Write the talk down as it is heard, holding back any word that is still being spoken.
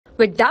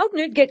With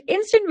Doubtnut, get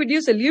instant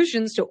video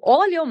solutions to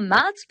all your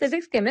maths,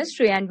 physics,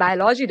 chemistry, and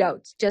biology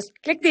doubts. Just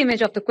click the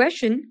image of the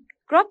question,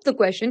 crop the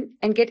question,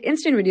 and get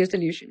instant video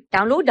solution.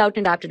 Download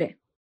Doubtnut app today.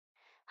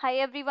 Hi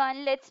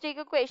everyone, let's take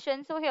a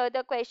question. So here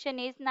the question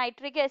is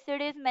nitric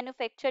acid is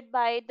manufactured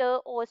by the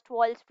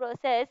Ostwald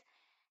process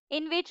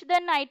in which the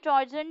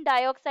nitrogen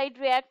dioxide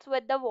reacts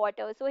with the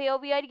water. So here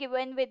we are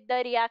given with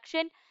the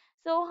reaction.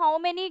 So how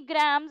many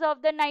grams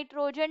of the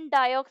nitrogen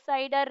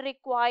dioxide are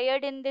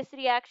required in this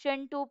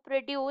reaction to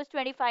produce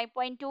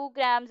 25.2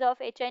 grams of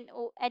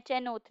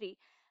HNO3?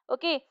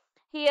 Okay,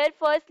 here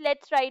first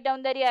let's write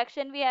down the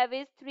reaction. We have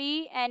is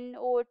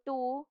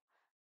 3NO2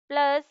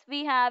 plus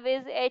we have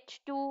is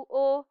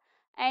H2O,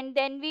 and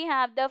then we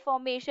have the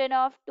formation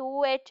of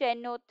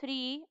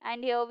 2HNO3,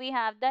 and here we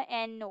have the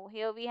NO.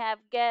 Here we have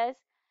gas,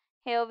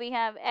 here we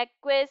have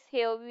aqueous,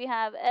 here we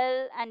have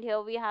L, and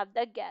here we have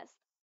the gas.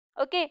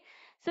 Okay,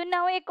 so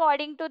now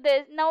according to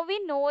this, now we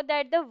know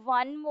that the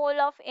 1 mole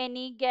of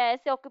any gas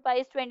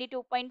occupies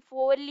 22.4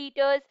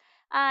 liters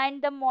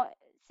and the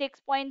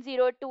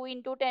 6.02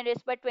 into 10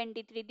 raised by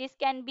 23. This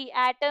can be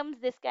atoms,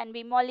 this can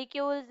be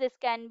molecules, this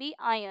can be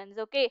ions.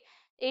 Okay,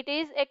 it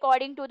is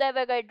according to the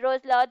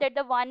Avogadro's law that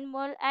the 1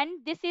 mole,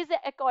 and this is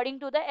according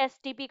to the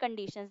STP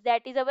conditions,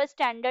 that is our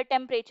standard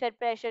temperature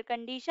pressure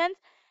conditions,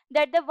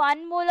 that the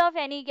 1 mole of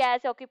any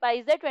gas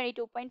occupies the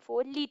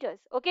 22.4 liters.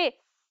 Okay,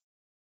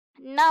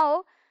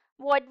 now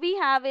what we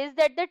have is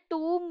that the 2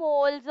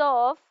 moles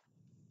of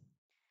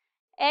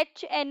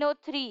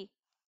HNO3,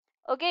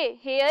 okay,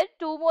 here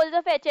 2 moles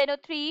of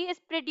HNO3 is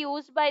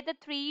produced by the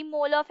 3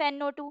 mole of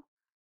NO2,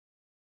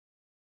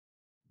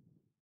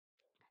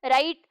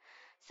 right?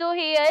 So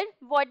here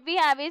what we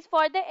have is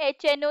for the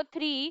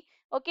HNO3,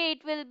 okay,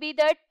 it will be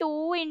the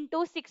 2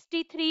 into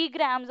 63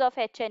 grams of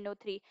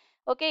HNO3.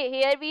 Okay,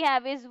 here we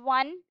have is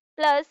 1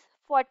 plus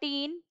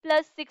 14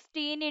 plus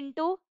 16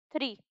 into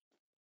 3.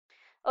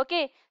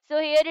 Okay, so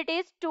here it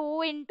is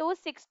 2 into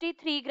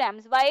 63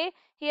 grams. Why?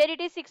 Here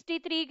it is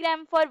 63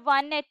 gram for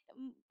 1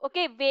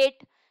 okay,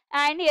 weight,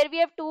 and here we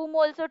have 2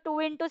 moles, so 2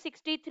 into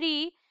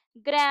 63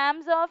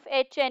 grams of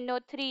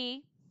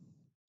HNO3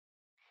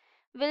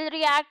 will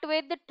react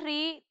with the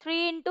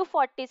 3 into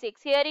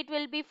 46. Here it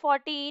will be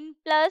 14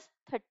 plus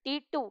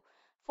 32,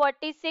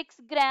 46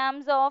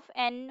 grams of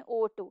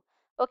NO2.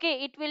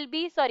 Okay, it will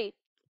be, sorry,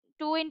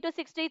 2 into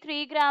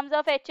 63 grams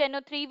of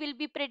HNO3 will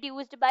be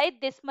produced by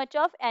this much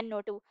of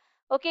NO2.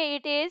 Okay,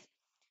 it is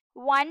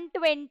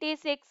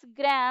 126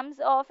 grams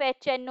of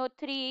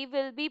HNO3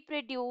 will be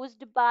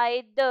produced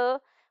by the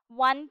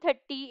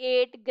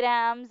 138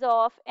 grams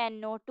of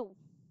NO2.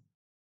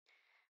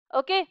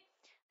 Okay,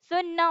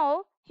 so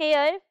now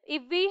here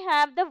if we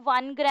have the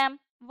 1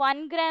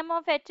 gram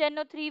of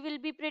HNO3 will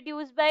be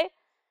produced by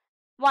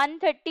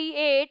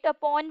 138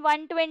 upon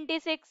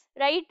 126,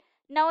 right?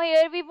 Now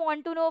here we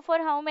want to know for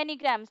how many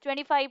grams,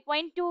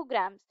 25.2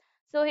 grams.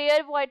 So here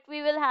what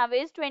we will have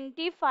is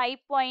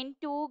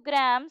 25.2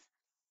 grams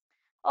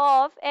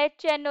of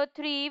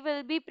HNO3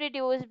 will be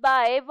produced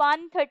by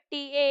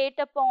 138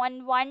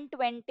 upon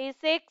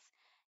 126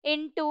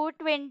 into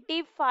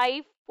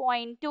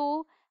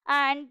 25.2,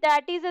 and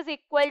that is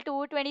equal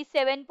to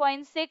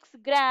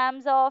 27.6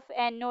 grams of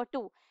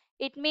NO2.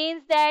 It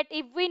means that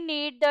if we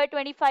need the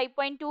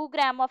 25.2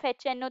 gram of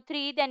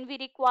HNO3, then we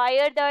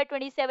require the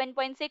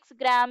 27.6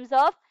 grams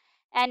of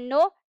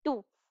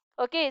NO2.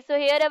 Okay, so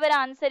here our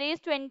answer is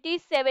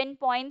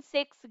 27.6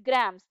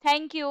 grams.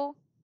 Thank you.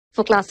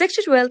 For class 6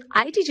 to 12,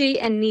 IIT JEE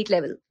and NEET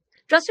level.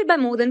 Trusted by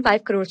more than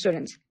 5 crore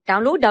students.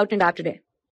 Download Doubtnut app today.